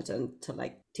over to Benetton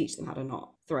to teach them how to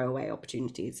not throw away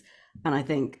opportunities. And I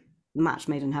think match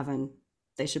made in heaven,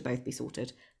 they should both be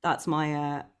sorted. That's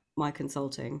my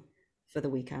consulting for the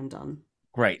weekend done.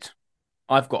 Great.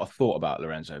 I've got a thought about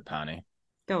Lorenzo Pani.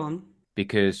 Go on.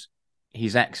 Because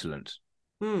he's excellent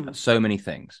at so many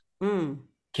things.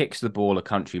 Kicks the ball a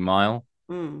country mile.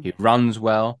 He runs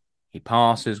well. He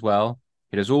passes well.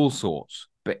 He does all sorts.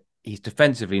 But he's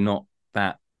defensively not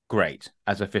that great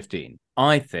as a 15.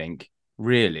 I think,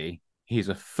 really, he's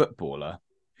a footballer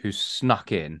who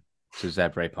snuck in to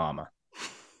Zebre Palmer.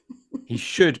 He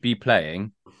should be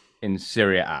playing in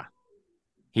Serie A.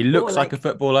 He looks like a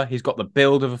footballer. He's got the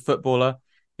build of a footballer.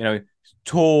 You know,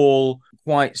 tall,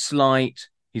 quite slight.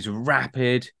 He's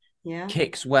rapid. Yeah.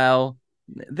 Kicks well.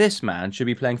 This man should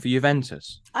be playing for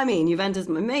Juventus. I mean, Juventus,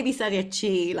 maybe Serie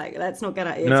C. Let's not get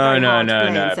at it.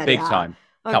 No. Big time.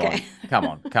 Okay. Come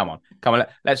on.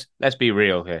 Let's be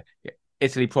real here.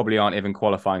 Italy probably aren't even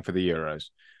qualifying for the Euros.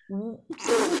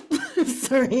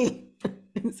 Sorry.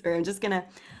 I'm just gonna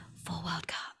 4 World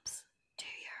Cups, 2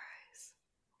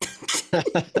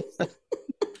 Euros.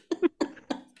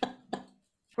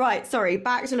 Right, sorry,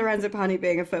 back to Lorenzo Pani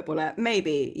being a footballer.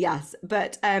 Maybe, yes.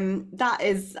 But that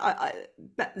is...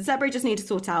 Zebre just need to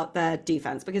sort out their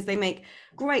defence because they make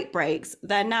great breaks.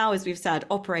 They're now, as we've said,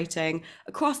 operating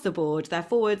across the board. Their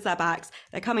forwards, their backs,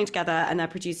 they're coming together and they're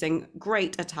producing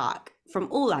great attack from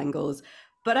all angles.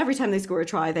 But every time they score a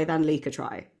try, they then leak a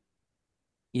try.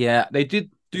 Yeah, they did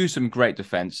do some great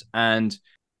defence. And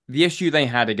the issue they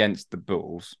had against the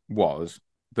Bulls was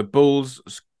the Bulls'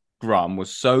 scrum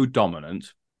was so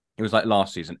dominant. It was like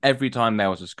last season. Every time there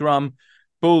was a scrum,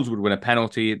 Bulls would win a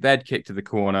penalty. They'd kick to the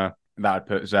corner. That would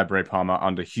put Zebre Palmer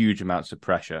under huge amounts of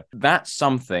pressure. That's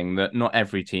something that not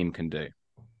every team can do.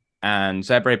 And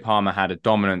Zebre Palmer had a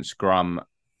dominant scrum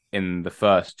in the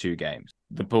first 2 games.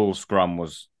 The Bulls' scrum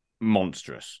was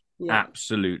monstrous. Yeah.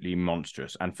 Absolutely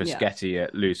monstrous. And Fischetti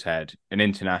at Loosehead, an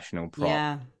international prop.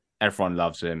 Yeah. Everyone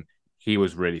loves him. He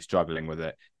was really struggling with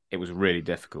it. It was really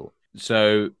difficult.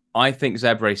 So I think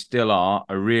Zebre still are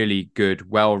a really good,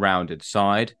 well-rounded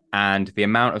side, and the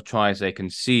amount of tries they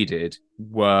conceded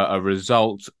were a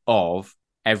result of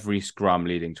every scrum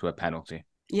leading to a penalty.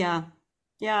 Yeah,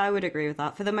 I would agree with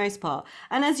that for the most part.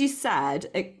 And as you said,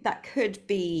 that could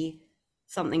be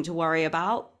something to worry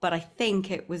about, but I think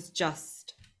it was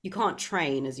just, you can't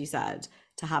train, as you said,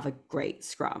 to have a great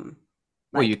scrum.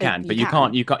 Well, you can, but you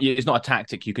can't. It's not a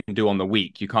tactic you can do on the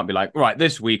week. You can't be like, right,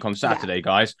 this week on Saturday,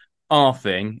 guys, our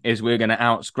thing is we're going to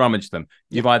out-scrummage them.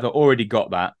 You've either already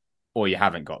got that or you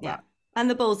haven't got that. And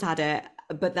the Bulls had it,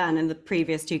 but then in the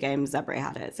previous 2 games, Zebre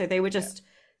had it. So they were just,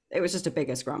 it was just a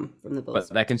bigger scrum from the Bulls.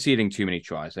 But they're conceding too many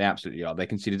tries. They absolutely are. They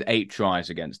conceded 8 tries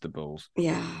against the Bulls.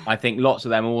 Yeah. I think lots of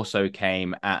them also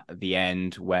came at the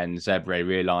end when Zebre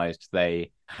realised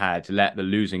they had let the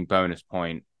losing bonus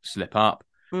point slip up.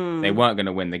 They weren't going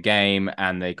to win the game,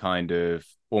 and they kind of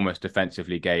almost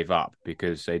defensively gave up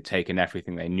because they'd taken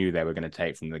everything they knew they were going to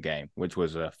take from the game, which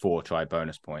was a 4-try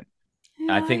bonus point.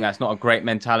 Yeah. I think that's not a great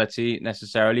mentality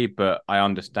necessarily, but I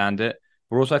understand it.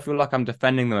 But also I feel like I'm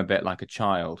defending them a bit like a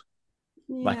child.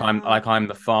 Yeah. I'm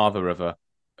the father of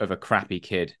a crappy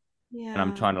kid. Yeah. And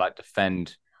I'm trying to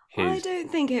defend his I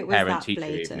don't think it was that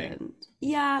blatant.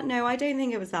 Yeah, no, I don't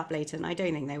think it was that blatant. I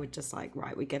don't think they were just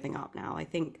right, we're giving up now. I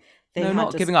think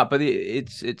not giving up, but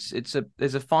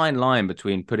there's a fine line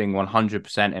between putting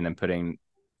 100% in and putting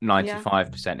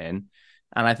 95% in,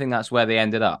 and I think that's where they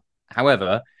ended up.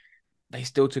 However, they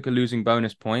still took a losing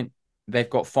bonus point. They've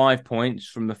got 5 points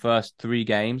from the first 3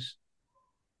 games.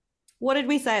 What did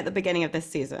we say at the beginning of this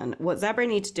season? What Zebre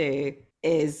need to do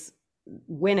is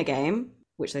win a game,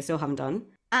 which they still haven't done,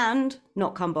 and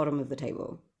not come bottom of the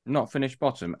table. Not finish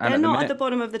bottom. And they're not at the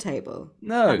bottom of the table.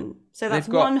 No. So that's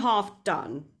one half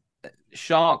done.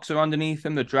 Sharks are underneath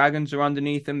them. The Dragons are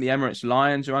underneath them. The Emirates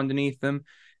Lions are underneath them.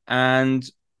 And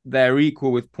they're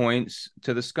equal with points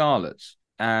to the Scarlets.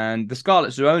 And the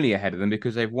Scarlets are only ahead of them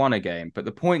because they've won a game. But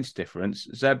the points difference,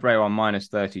 Zebre are on minus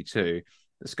 32.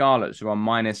 The Scarlets are on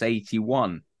minus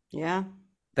 81. Yeah.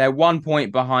 They're 1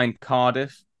 point behind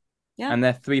Cardiff. Yeah. And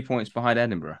they're 3 points behind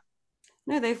Edinburgh.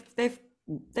 No,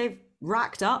 they've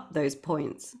racked up those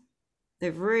points.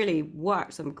 They've really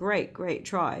worked some great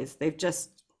tries. They've just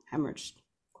hemorrhaged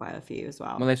quite a few as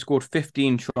well. Well, they've scored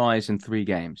 15 tries in 3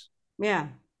 games. Yeah.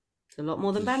 It's a lot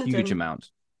more than Benetton. A huge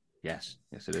amount. Yes,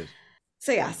 it is.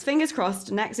 So yes, fingers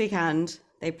crossed, next weekend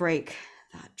they break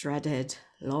that dreaded,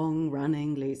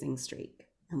 long-running losing streak.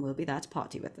 And we'll be there to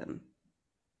party with them.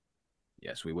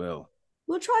 Yes, we will.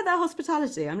 We'll try their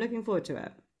hospitality. I'm looking forward to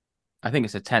it. I think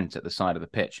it's a tent at the side of the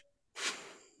pitch.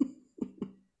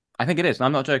 I think it is.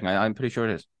 I'm not joking. I'm pretty sure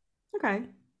it is. Okay.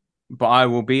 But I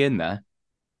will be in there.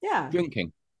 Yeah.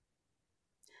 Drinking.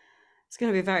 It's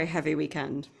going to be a very heavy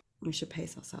weekend. We should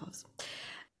pace ourselves.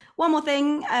 One more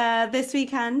thing. This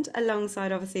weekend,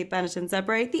 alongside obviously Benetton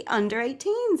Zebre, the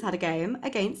under-18s had a game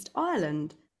against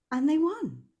Ireland. And they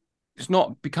won. It's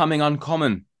not becoming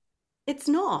uncommon. It's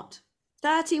not.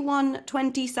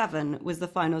 31-27 was the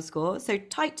final score. So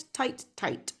tight.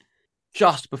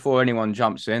 Just before anyone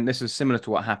jumps in, this is similar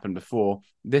to what happened before.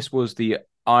 This was the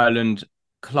Ireland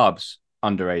clubs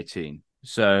under-18.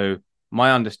 So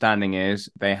my understanding is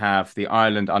they have the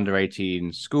Ireland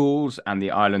under-18 schools and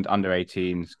the Ireland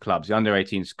under-18 clubs. The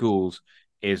under-18 schools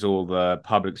is all the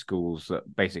public schools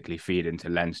that basically feed into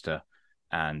Leinster.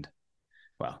 And,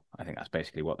 well, I think that's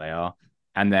basically what they are.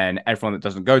 And then everyone that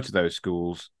doesn't go to those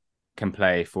schools can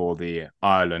play for the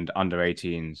Ireland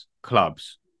under-18s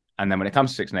clubs. And then when it comes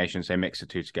to Six Nations, they mix the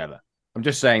two together. I'm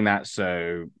just saying that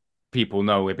so people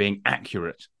know we're being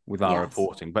accurate with our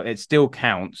reporting, but it still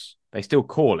counts. They still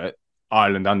call it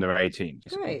Ireland under-18.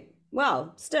 Great.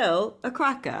 Well, still a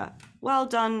cracker. Well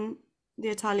done, the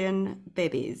Italian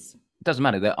babies. It doesn't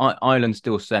matter. Ireland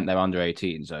still sent their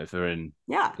under-18s over and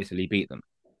Italy beat them.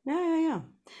 Yeah.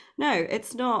 No,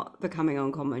 it's not becoming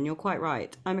uncommon. You're quite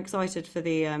right. I'm excited for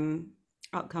the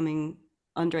upcoming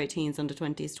under-18s,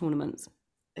 under-20s tournaments.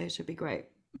 It should be great.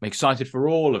 I'm excited for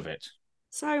all of it.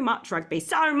 So much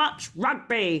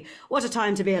rugby. What a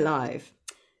time to be alive.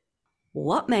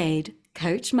 What made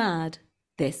Coach mad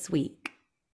this week?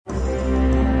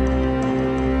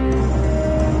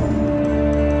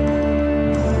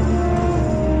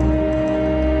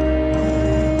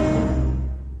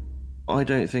 I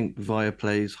don't think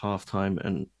Viaplay's halftime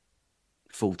and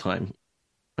full-time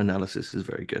analysis is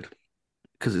very good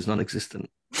because it's non-existent,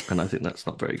 and I think that's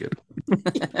not very good.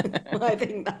 I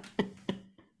think that.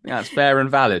 Yeah, it's fair and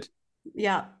valid.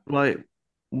 Yeah. Like,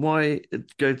 why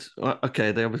go to...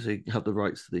 Okay, they obviously have the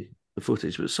rights to the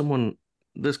footage, but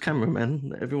there's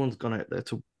cameramen. Everyone's gone out there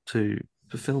to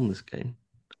film this game,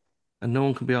 and no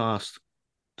one can be asked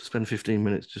to spend 15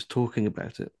 minutes just talking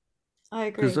about it. I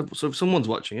agree. So if someone's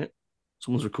watching it,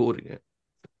 someone's recording it,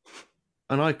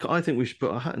 and I think we should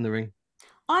put our hat in the ring.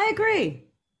 I agree.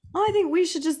 I think we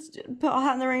should just put our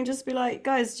hat in the ring, just be like,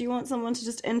 guys, do you want someone to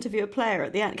just interview a player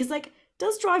at the end? Because, like, it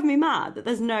does drive me mad that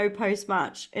there's no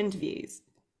post-match interviews.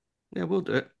 Yeah, we'll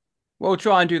do it. Well, we'll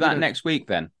try and do that next week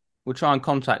then. We'll try and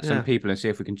contact some people and see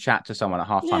if we can chat to someone at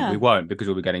halftime. Yeah. We won't because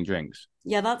we'll be getting drinks.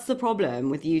 Yeah, that's the problem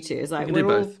with you two. Is like We can do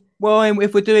both. Well,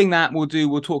 if we're doing that,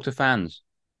 we'll talk to fans.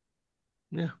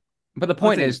 Yeah. But the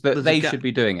point is that they gap. should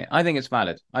be doing it. I think it's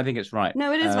valid. I think it's right.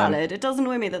 No, it is valid. It does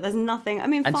annoy me that there's nothing. I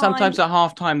mean, and fine. sometimes at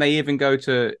halftime they even go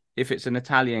to, if it's an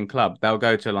Italian club, they'll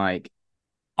go to like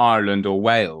Ireland or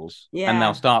Wales, and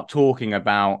they'll start talking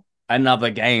about another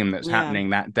game that's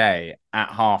happening that day at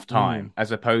halftime,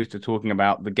 as opposed to talking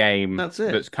about the game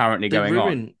that's currently going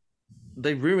on.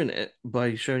 They ruin it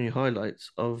by showing you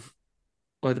highlights of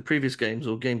either previous games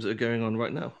or games that are going on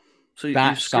right now. So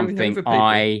that's something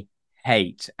I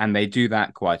hate, and they do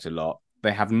that quite a lot.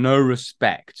 They have no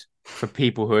respect for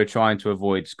people who are trying to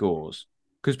avoid scores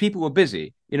because people are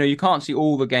busy. You know, you can't see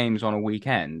all the games on a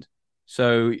weekend.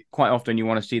 So quite often you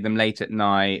want to see them late at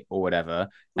night or whatever,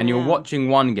 and you're watching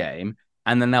one game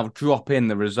and then they'll drop in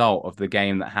the result of the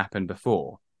game that happened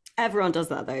before. Everyone does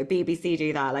that though. BBC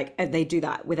do that. Like they do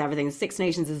that with everything. Six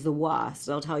Nations is the worst.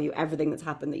 They'll tell you everything that's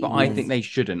happened that you But I think they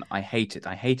shouldn't. I hate it.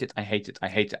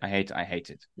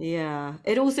 Yeah.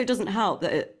 It also doesn't help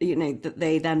that, that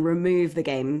they then remove the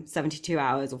game 72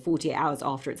 hours or 48 hours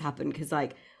after it's happened. Because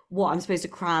like, what I'm supposed to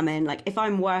cram in, like if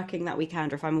I'm working that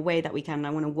weekend or if I'm away that weekend and I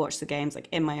want to watch the games like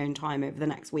in my own time over the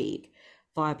next week,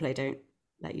 Viaplay don't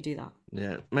let you do that.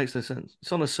 Yeah, it makes no sense.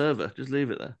 It's on a server. Just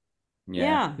leave it there.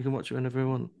 Yeah. You can watch it whenever you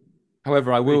want.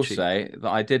 However, I will say that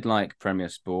I did like Premier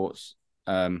Sports.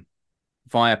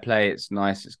 Viaplay, it's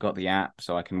nice. It's got the app,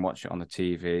 so I can watch it on the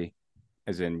TV.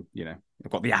 As in,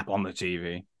 They've got the app on the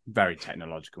TV. Very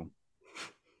technological.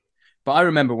 But I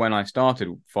remember when I started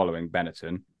following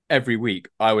Benetton, every week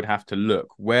I would have to look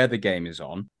where the game is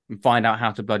on and find out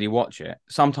how to bloody watch it.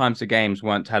 Sometimes the games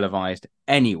weren't televised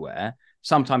anywhere.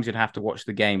 Sometimes you'd have to watch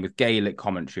the game with Gaelic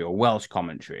commentary or Welsh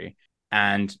commentary.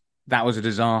 And that was a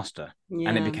disaster. Yeah.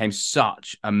 And it became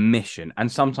such a mission.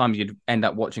 And sometimes you'd end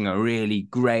up watching a really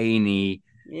grainy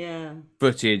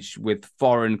footage with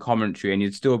foreign commentary, and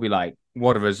you'd still be like,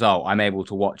 what a result, I'm able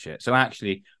to watch it. So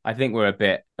actually, I think we're a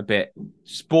bit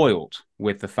spoiled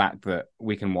with the fact that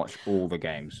we can watch all the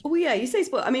games. Well, yeah, you say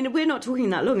spoiled. I mean, we're not talking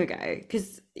that long ago,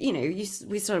 because, you know,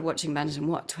 we started watching Benetton,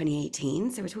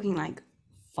 2018? So we're talking like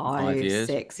 5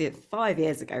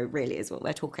 years ago, really, is what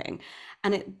we're talking.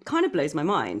 And it kind of blows my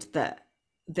mind that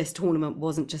this tournament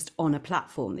wasn't just on a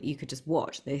platform that you could just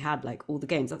watch. They had like all the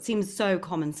games. That seems so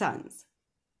common sense.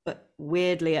 But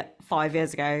weirdly, 5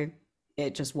 years ago,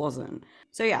 it just wasn't.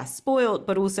 So yeah, spoiled,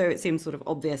 but also it seems sort of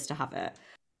obvious to have it.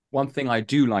 One thing I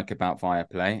do like about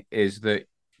Viaplay is that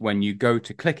when you go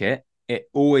to click it, it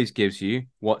always gives you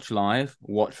watch live,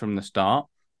 watch from the start.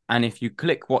 And if you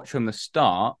click watch from the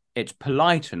start, it's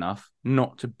polite enough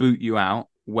not to boot you out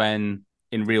when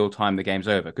in real time the game's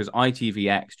over. Because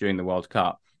ITVX during the World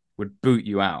Cup would boot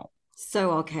you out.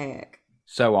 So archaic.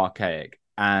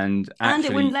 And actually,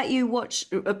 it wouldn't let you watch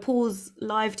pause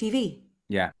live TV.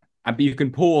 Yeah. But you can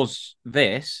pause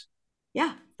this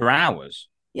for hours.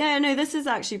 Yeah, no, this is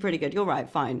actually pretty good. You're right.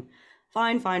 Fine.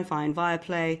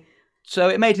 Viaplay. So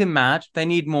it made him mad. They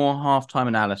need more halftime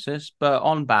analysis, but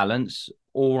on balance,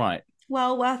 all right.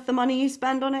 Well worth the money you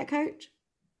spend on it, Coach?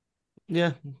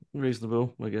 Yeah,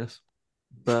 reasonable, I guess.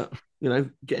 But, you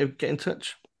know, get in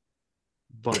touch.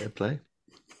 Viaplay.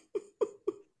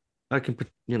 I can,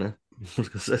 you know,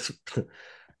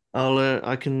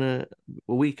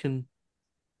 we can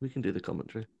do the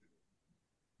commentary.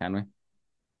 Can we?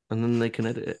 And then they can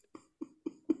edit it.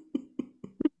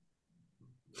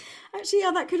 Actually,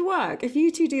 yeah, that could work. If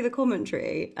you two do the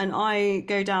commentary and I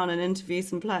go down and interview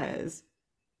some players.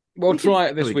 We'll try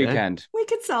it this weekend. We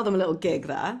could sell them a little gig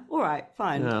there. All right,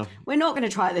 fine. Yeah. We're not going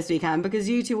to try it this weekend because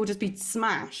you two will just be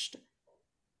smashed.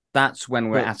 That's when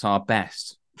we're at our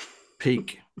best.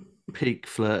 Peak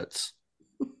flirts.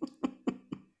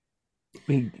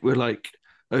 We're like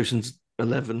Ocean's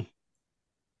 11.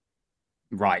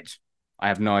 Right. I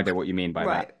have no idea what you mean by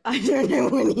that. I don't know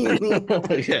what you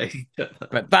mean. Yeah.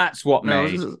 But that's what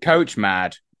made Coach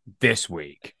mad this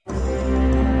week.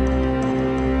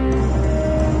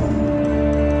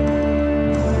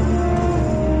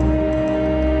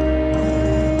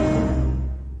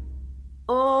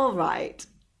 All right.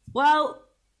 Well,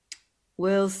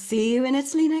 we'll see you in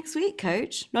Italy next week,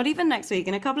 Coach. Not even next week,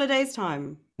 in a couple of days'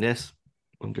 time. Yes,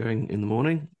 I'm going in the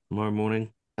morning, tomorrow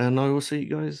morning, and I will see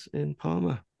you guys in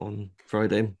Parma on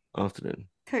Friday afternoon.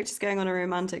 Coach is going on a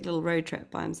romantic little road trip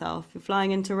by himself. We're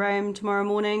flying into Rome tomorrow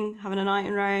morning, having a night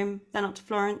in Rome, then up to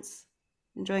Florence,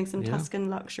 enjoying some Tuscan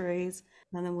luxuries,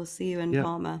 and then we'll see you in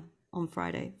Parma on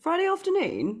Friday. Friday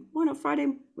afternoon? Why not Friday?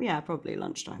 Yeah, probably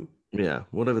lunchtime. Yeah,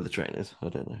 whatever the train is. I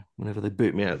don't know. Whenever they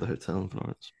boot me out of the hotel in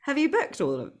Florence. Have you booked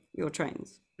all of your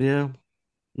trains? Yeah.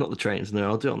 Not the trains, no.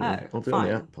 I'll do it on the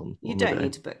app. You don't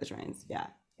need to book the trains, yeah.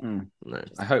 No.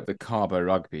 I hope the Carbo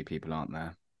Rugby people aren't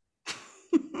there.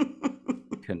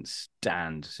 Couldn't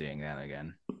stand seeing them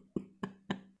again.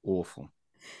 Awful.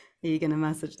 Are you going to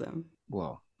message them?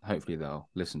 Well, hopefully they'll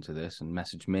listen to this and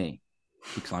message me.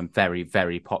 Because I'm very,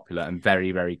 very popular and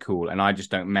very, very cool. And I just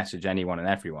don't message anyone and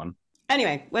everyone.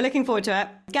 Anyway, we're looking forward to it.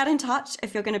 Get in touch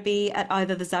if you're going to be at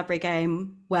either the Zabri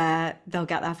game where they'll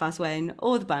get their first win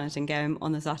or the Benetton game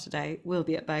on the Saturday. We'll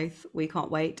be at both. We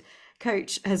can't wait.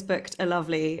 Coach has booked a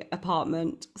lovely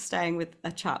apartment staying with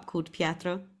a chap called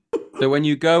Pietro. So when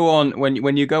you go on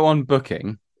when you go on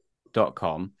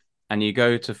booking.com and you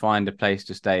go to find a place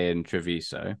to stay in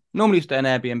Treviso, normally you stay in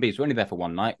Airbnb, so we're only there for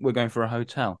one night. We're going for a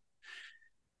hotel.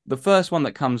 The first one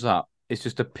that comes up is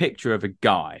just a picture of a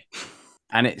guy.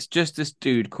 And it's just this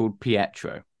dude called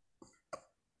Pietro.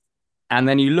 And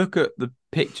then you look at the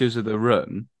pictures of the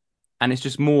room, and it's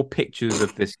just more pictures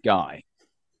of this guy.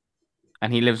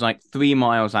 And he lives like 3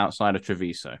 miles outside of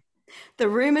Treviso. The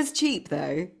room is cheap,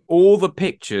 though. All the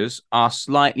pictures are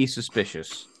slightly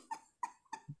suspicious.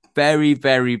 Very,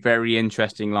 very, very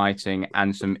interesting lighting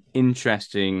and some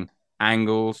interesting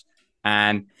angles.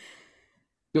 And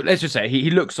let's just say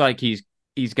he looks like he's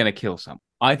going to kill someone.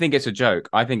 I think it's a joke.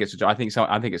 I think it's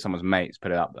it's someone's mates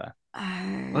put it up there.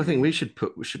 I think we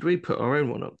should we put our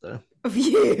own one up there? Of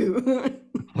you?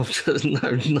 No,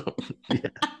 not yeah.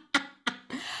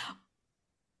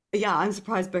 Yeah, I'm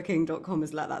surprised Booking.com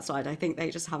has let that slide. I think they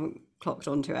just haven't clocked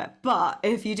onto it. But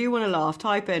if you do want to laugh,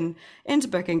 type into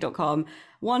Booking.com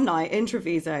one night in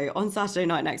Treviso on Saturday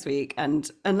night next week. And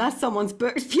unless someone's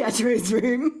booked Pietro's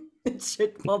room, it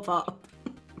should pop up.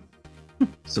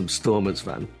 Some Stormers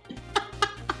fan.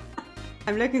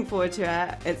 I'm looking forward to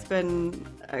it. It's been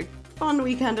a fun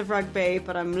weekend of rugby,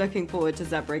 but I'm looking forward to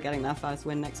Zebra getting their first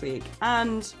win next week.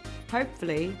 And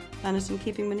hopefully, Benetton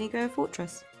keeping Monigo a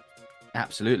fortress.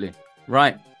 Absolutely.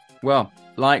 Right. Well,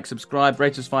 like, subscribe,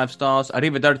 rate us 5 stars.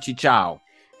 Arrivederci, ciao.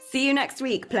 See you next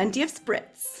week. Plenty of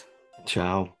spritz.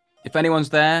 Ciao. If anyone's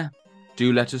there,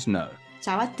 do let us know.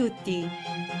 Ciao a tutti.